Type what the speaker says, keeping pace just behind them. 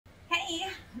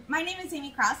My name is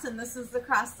𝐋𝐈𝐍𝐊𝐒, and this is the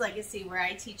𝐋𝐈𝐍𝐿 Legacy, where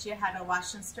I teach you how to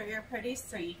wash and store your produce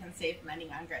so you can save money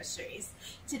on groceries.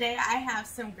 Today I have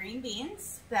some green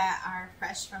beans that are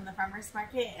fresh from the farmer's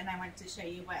market, and I want to show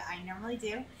you what I normally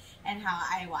do and how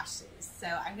I wash these. So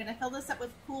I'm going to fill this up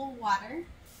with cool water.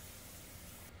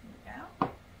 There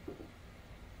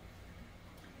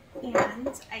we go.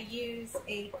 And I use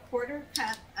a 1/4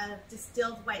 cup of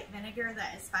distilled white vinegar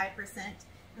that is 5%.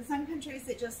 In some countries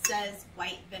it just says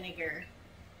white vinegar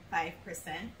 5%.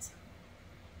 I'm going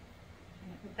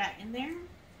to put that in there.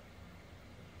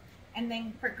 And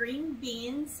then for green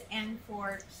beans and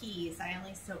for peas, I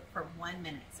only soak for 1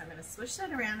 minute. So I'm going to switch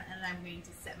that around, and I'm going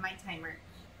to set my timer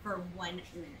for 1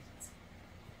 minute.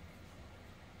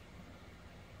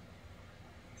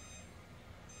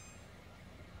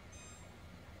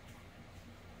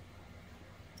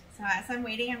 So as I'm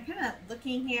waiting, I'm kind of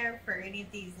looking here for any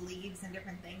of these leaves and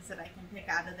different things that I can pick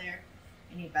out of there.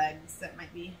 Any bugs that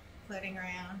might be floating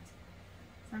around.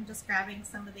 So I'm just grabbing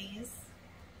some of these.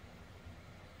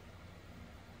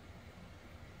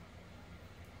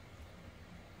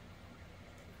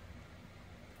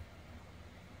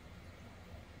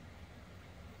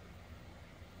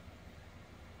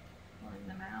 Pulling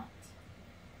them out.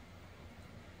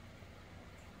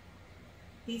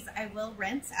 These I will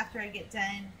rinse after I get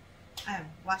done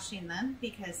washing them,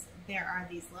 because there are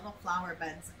these little flower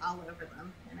buds all over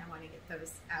them, and I want to get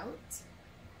those out.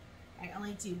 I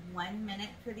only do 1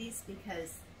 minute for these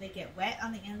because they get wet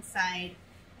on the inside,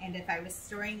 and if I was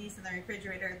storing these in the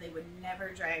refrigerator, they would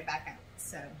never dry back out.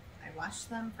 So I wash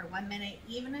them for 1 minute.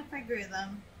 Even if I grew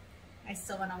them, I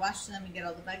still want to wash them and get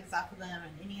all the bugs off of them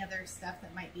and any other stuff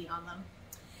that might be on them.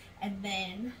 And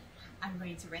then I'm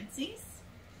going to rinse these.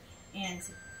 And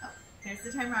there's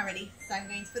the timer already. So I'm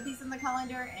going to put these in the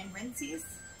colander and rinse these.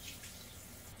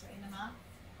 Drain them off.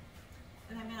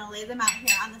 And I'm going to lay them out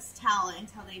here on this towel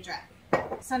until they dry.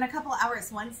 So in a couple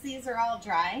hours, once these are all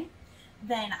dry,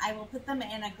 then I will put them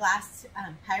in a glass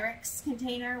Pyrex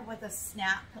container with a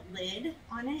snap lid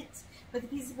on it, with a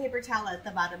piece of paper towel at the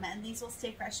bottom. And these will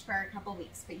stay fresh for a couple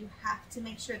weeks. But you have to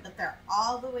make sure that they're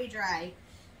all the way dry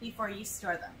before you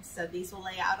store them. So these will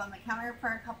lay out on the counter for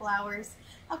a couple hours.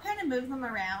 I'll kind of move them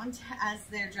around as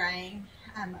they're drying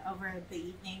over the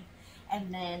evening,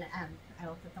 and then I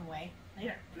will put them away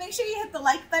later. Make sure you hit the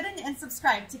like button and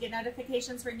subscribe to get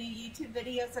notifications for new YouTube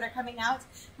videos that are coming out.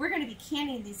 We're going to be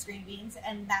canning these green beans,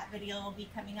 and that video will be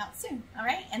coming out soon. All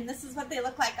right, and this is what they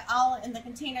look like all in the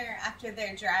container after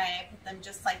they're dry. I put them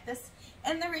just like this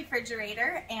in the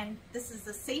refrigerator, and this is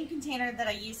the same container that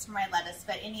I used for my lettuce,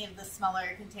 but any of the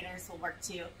smaller containers will work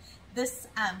too. This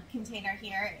container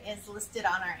here is listed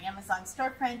on our Amazon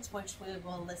storefront, which we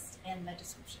will list in the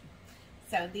description.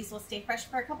 So these will stay fresh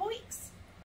for a couple weeks.